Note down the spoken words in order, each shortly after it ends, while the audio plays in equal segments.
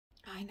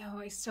I know,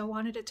 I so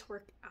wanted it to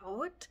work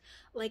out.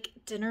 Like,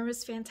 dinner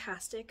was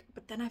fantastic,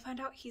 but then I found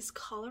out he's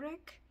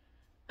choleric.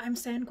 I'm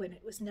sanguine,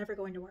 it was never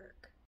going to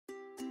work.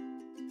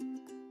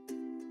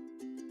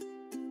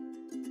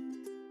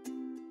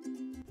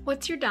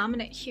 What's your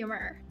dominant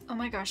humor? Oh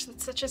my gosh,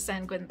 that's such a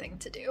sanguine thing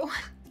to do.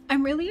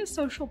 I'm really a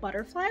social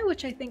butterfly,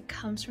 which I think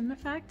comes from the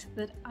fact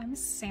that I'm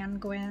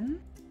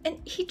sanguine. And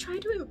he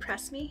tried to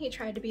impress me. He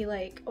tried to be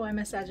like, oh, I'm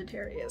a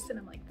Sagittarius. And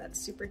I'm like, that's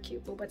super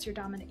cute, but what's your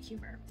dominant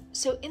humor?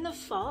 So in the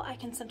fall, I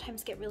can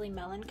sometimes get really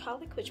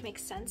melancholic, which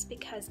makes sense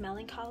because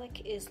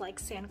melancholic is like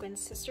sanguine's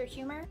sister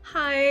humor.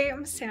 Hi,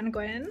 I'm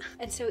sanguine.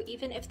 And so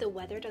even if the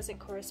weather doesn't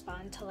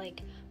correspond to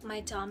like my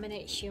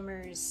dominant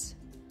humor's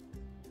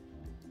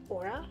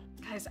aura.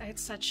 Guys, I had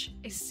such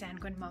a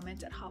sanguine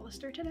moment at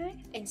Hollister today.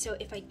 And so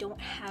if I don't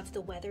have the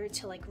weather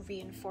to like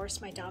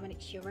reinforce my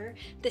dominant humor,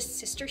 the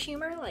sister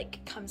humor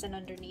like comes in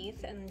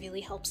underneath and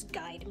really helps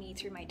guide me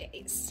through my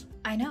days.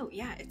 I know,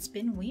 yeah, it's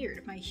been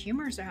weird. My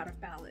humors are out of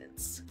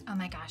balance. Oh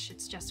my gosh,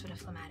 it's just what a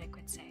phlegmatic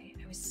would say.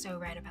 I was so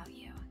right about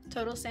you.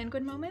 Total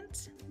sanguine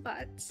moment,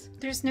 but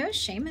there's no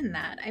shame in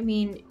that. I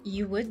mean,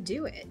 you would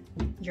do it.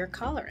 You're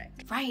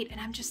choleric. Right, and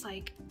I'm just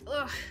like,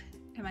 ugh.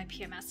 Am I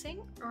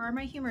PMSing or are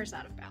my humors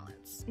out of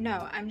balance?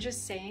 No, I'm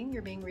just saying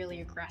you're being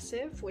really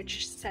aggressive,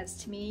 which says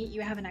to me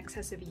you have an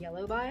excess of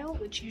yellow bile,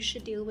 which you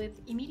should deal with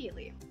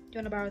immediately. Do you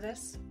want to borrow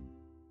this?